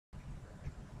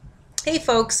Hey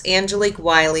folks, Angelique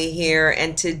Weiley here,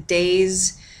 and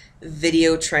today's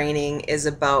video training is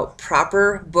about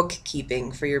proper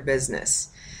bookkeeping for your business.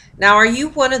 Now, are you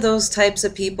one of those types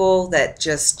of people that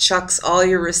just chucks all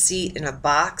your receipt in a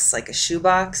box, like a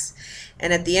shoebox,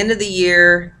 and at the end of the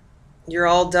year, you're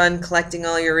all done collecting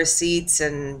all your receipts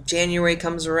and January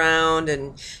comes around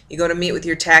and you go to meet with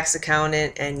your tax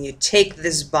accountant and you take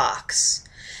this box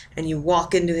and you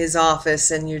walk into his office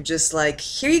and you're just like,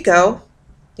 here you go.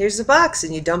 Here's the box,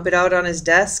 and you dump it out on his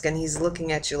desk, and he's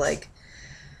looking at you like,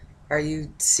 "Are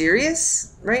you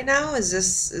serious right now? Is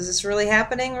this really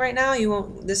happening right now? You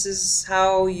won't. This is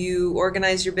how you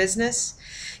organize your business?"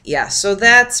 Yeah, so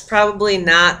that's probably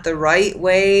not the right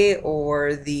way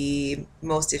or the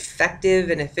most effective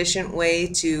and efficient way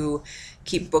to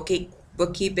keep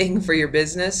bookkeeping for your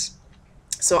business.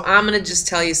 So I'm going to just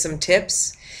tell you some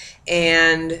tips,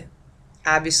 and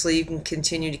obviously you can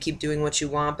continue to keep doing what you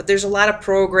want, but there's a lot of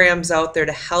programs out there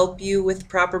to help you with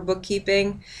proper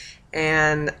bookkeeping,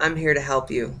 and I'm here to help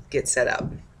you get set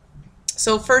up.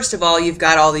 So first of all, you've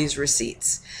got all these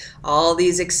receipts, all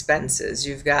these expenses.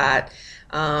 You've got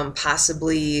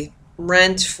possibly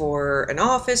rent for an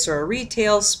office or a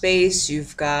retail space.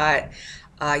 You've got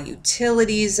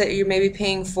utilities that you're maybe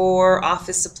paying for,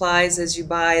 office supplies as you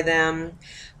buy them,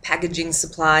 packaging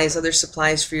supplies, other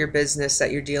supplies for your business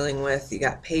that you're dealing with. You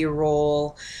got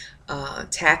payroll,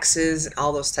 taxes,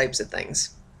 all those types of things.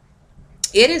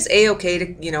 It is a-okay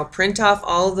to, print off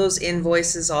all of those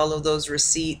invoices, all of those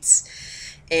receipts,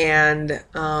 and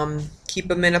keep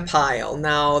them in a pile.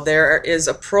 Now, there is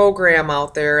a program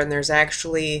out there, and there's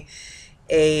actually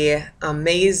a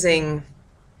amazing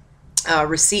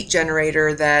receipt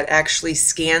generator that actually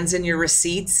scans in your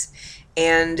receipts,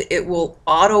 and it will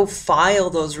auto file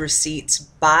those receipts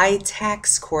by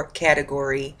tax court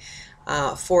category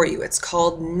for you. It's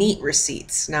called Neat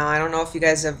Receipts. Now, I don't know if you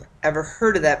guys have ever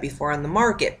heard of that before on the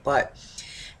market, but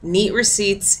Neat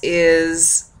Receipts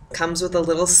comes with a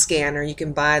little scanner. You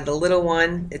can buy the little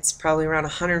one. It's probably around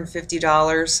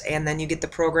 $150, and then you get the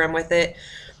program with it.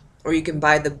 Or you can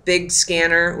buy the big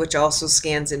scanner, which also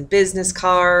scans in business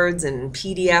cards and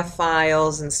PDF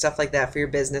files and stuff like that for your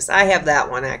business. I have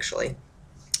that one actually.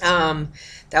 That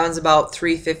one's about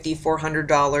 $350,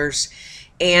 $400,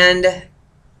 and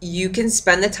you can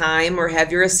spend the time or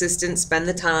have your assistant spend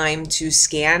the time to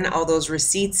scan all those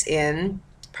receipts in,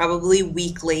 probably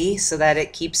weekly, so that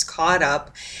it keeps caught up.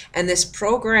 And this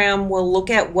program will look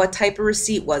at what type of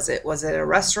receipt was it. Was it a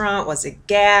restaurant? Was it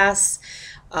gas?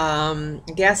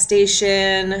 Gas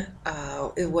station?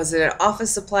 Was it an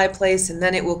office supply place? And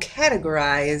then it will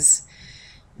categorize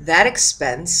that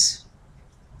expense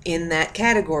in that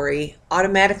category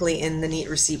automatically in the Neat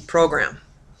Receipt program.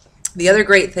 The other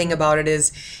great thing about it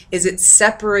is it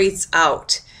separates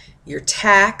out your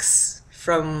tax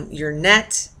from your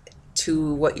net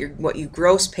to what you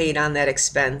gross paid on that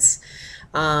expense.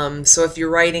 So if you're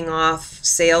writing off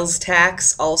sales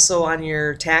tax also on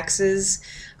your taxes,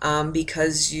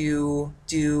 because you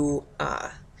do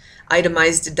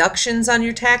itemized deductions on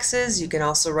your taxes, you can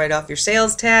also write off your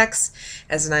sales tax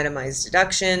as an itemized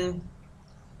deduction.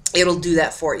 It'll do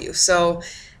that for you. So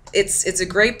it's a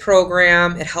great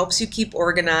program. It helps you keep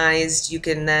organized. You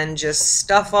can then just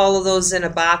stuff all of those in a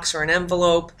box or an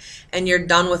envelope, and you're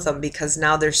done with them because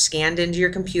now they're scanned into your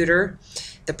computer.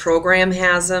 The program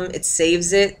has them. It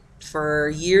saves it for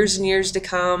years and years to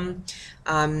come.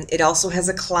 It also has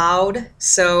a cloud,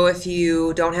 so if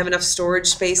you don't have enough storage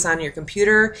space on your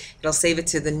computer, it'll save it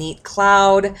to the Neat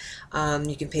Cloud.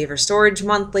 You can pay for storage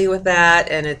monthly with that,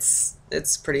 and it's a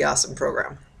pretty awesome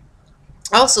program.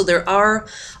 Also, there are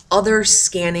other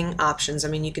scanning options. I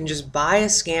mean, you can just buy a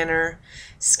scanner,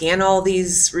 scan all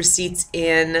these receipts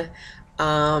in.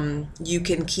 You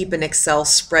can keep an Excel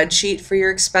spreadsheet for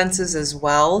your expenses as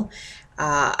well.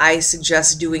 I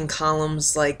suggest doing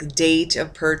columns like date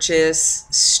of purchase,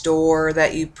 store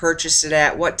that you purchased it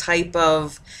at, what type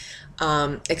of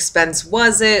expense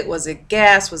was it? Was it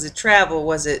gas? Was it travel?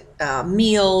 Was it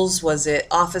meals? Was it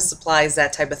office supplies?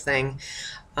 That type of thing.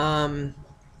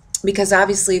 Because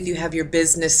obviously if you have your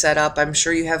business set up, I'm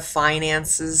sure you have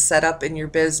finances set up in your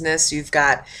business. You've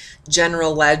got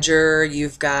general ledger,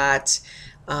 you've got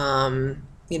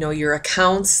your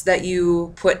accounts that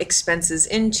you put expenses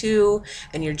into,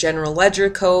 and your general ledger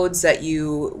codes that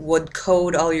you would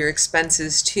code all your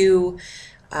expenses to.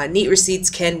 Neat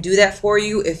Receipts can do that for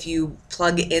you if you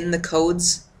plug in the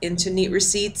codes into Neat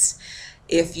Receipts.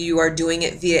 If you are doing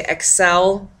it via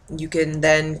Excel, you can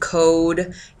then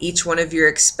code each one of your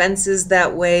expenses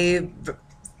that way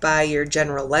by your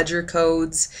general ledger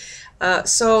codes.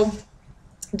 So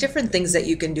different things that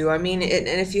you can do. I mean, and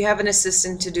if you have an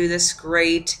assistant to do this,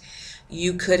 great.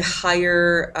 You could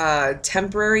hire a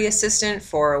temporary assistant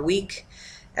for a week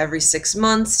every 6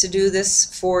 months to do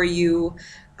this for you.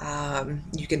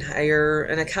 You can hire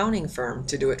an accounting firm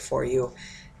to do it for you.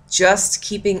 Just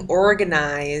keeping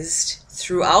organized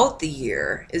throughout the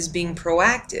year is being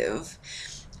proactive,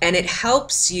 and it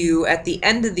helps you at the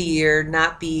end of the year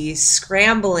not be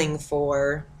scrambling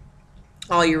for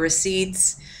all your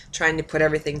receipts, trying to put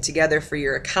everything together for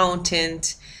your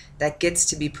accountant. That gets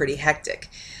to be pretty hectic.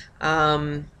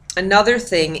 Another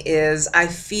thing is I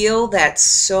feel that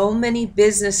so many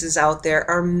businesses out there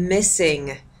are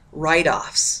missing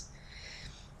write-offs.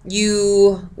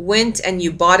 You went and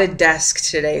you bought a desk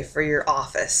today for your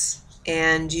office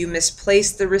and you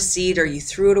misplaced the receipt or you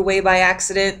threw it away by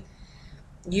accident.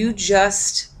 You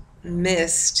just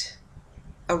missed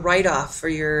a write-off for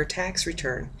your tax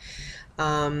return.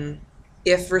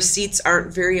 If receipts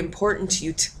aren't very important to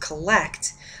you to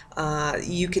collect,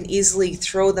 you can easily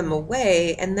throw them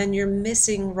away and then you're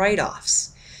missing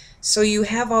write-offs. So you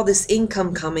have all this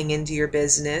income coming into your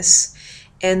business,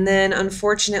 and then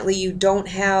unfortunately you don't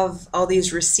have all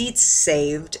these receipts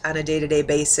saved on a day-to-day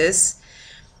basis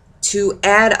to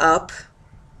add up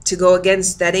to go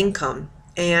against that income.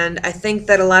 And I think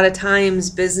that a lot of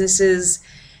times businesses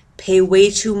pay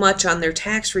way too much on their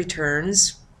tax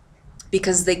returns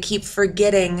because they keep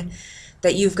forgetting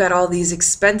that you've got all these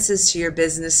expenses to your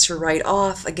business to write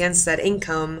off against that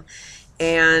income,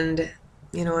 and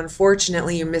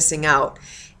unfortunately you're missing out.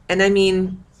 And I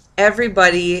mean,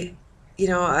 everybody,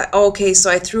 okay, so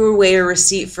I threw away a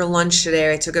receipt for lunch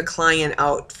today. I took a client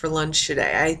out for lunch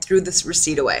today. I threw this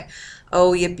receipt away.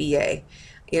 Oh, yippee yay.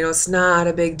 It's not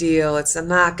a big deal. I'm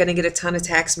not going to get a ton of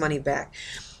tax money back.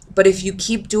 But if you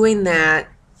keep doing that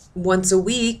once a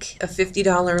week, a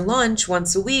 $50 lunch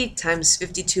once a week times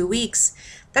 52 weeks,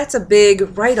 that's a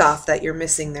big write-off that you're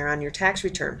missing there on your tax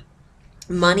return.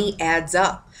 Money adds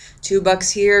up.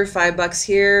 $2 here, $5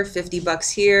 here,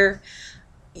 $50 here.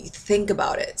 You think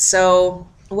about it. So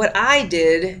what I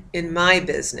did in my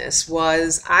business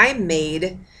was I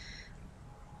made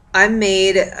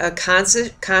a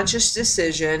conscious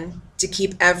decision to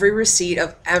keep every receipt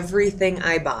of everything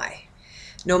I buy,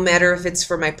 no matter if it's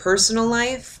for my personal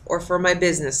life or for my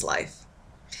business life.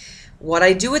 What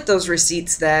I do with those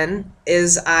receipts then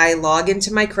is I log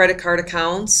into my credit card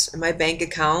accounts, my bank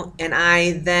account, and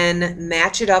I then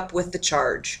match it up with the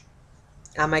charge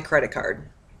on my credit card.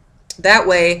 That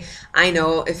way I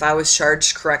know if I was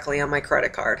charged correctly on my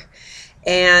credit card.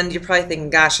 And you're probably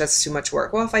thinking, gosh, that's too much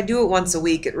work. Well, if I do it once a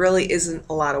week, it really isn't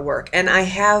a lot of work. And I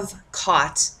have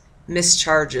caught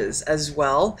mischarges as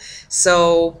well.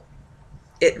 So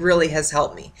it really has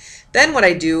helped me. Then what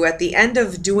I do at the end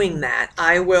of doing that,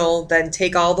 I will then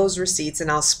take all those receipts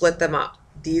and I'll split them up.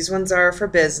 These ones are for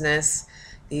business.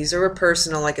 These are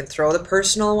personal. I can throw the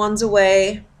personal ones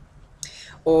away,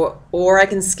 or I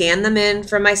can scan them in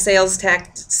from my sales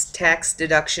tax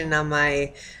deduction on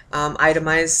my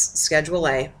itemized Schedule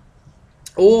A.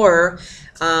 Or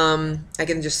I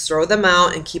can just throw them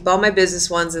out and keep all my business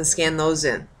ones and scan those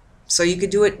in. So you could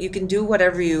do it. You can do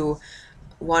whatever you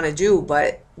want to do,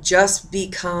 but just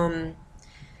become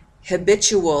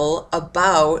habitual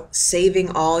about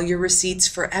saving all your receipts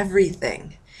for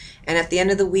everything. And at the end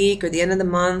of the week or the end of the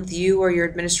month, you or your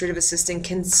administrative assistant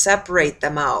can separate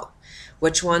them out.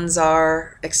 Which ones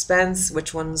are expense,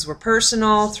 which ones were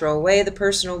personal, throw away the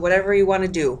personal, whatever you want to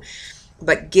do.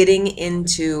 But getting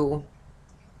into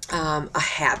a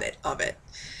habit of it.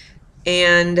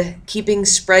 And keeping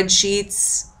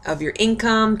spreadsheets of your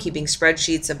income, keeping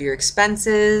spreadsheets of your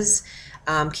expenses,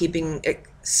 keeping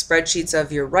spreadsheets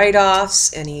of your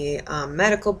write-offs, any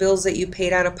medical bills that you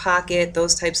paid out of pocket,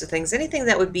 those types of things. Anything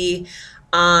that would be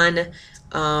on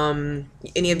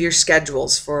any of your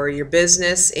schedules for your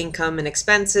business income and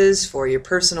expenses, for your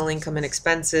personal income and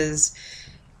expenses,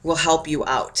 will help you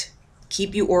out.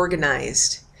 Keep you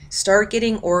organized. Start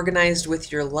getting organized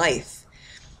with your life.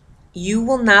 You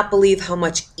will not believe how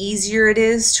much easier it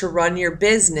is to run your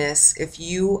business if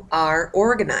you are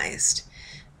organized.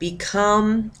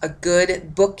 Become a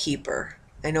good bookkeeper.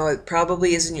 I know it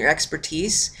probably isn't your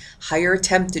expertise. Hire a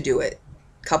temp to do it.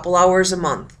 A couple hours a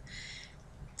month.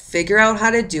 Figure out how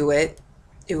to do it.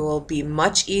 It will be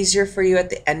much easier for you at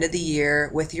the end of the year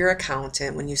with your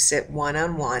accountant when you sit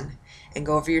one-on-one and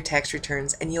go over your tax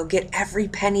returns, and you'll get every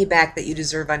penny back that you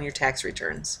deserve on your tax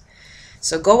returns.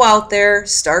 So go out there,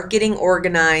 start getting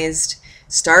organized,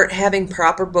 start having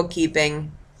proper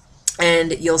bookkeeping,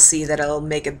 and you'll see that it'll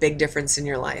make a big difference in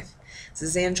your life. This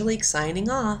is Angelique signing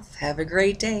off. Have a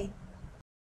great day.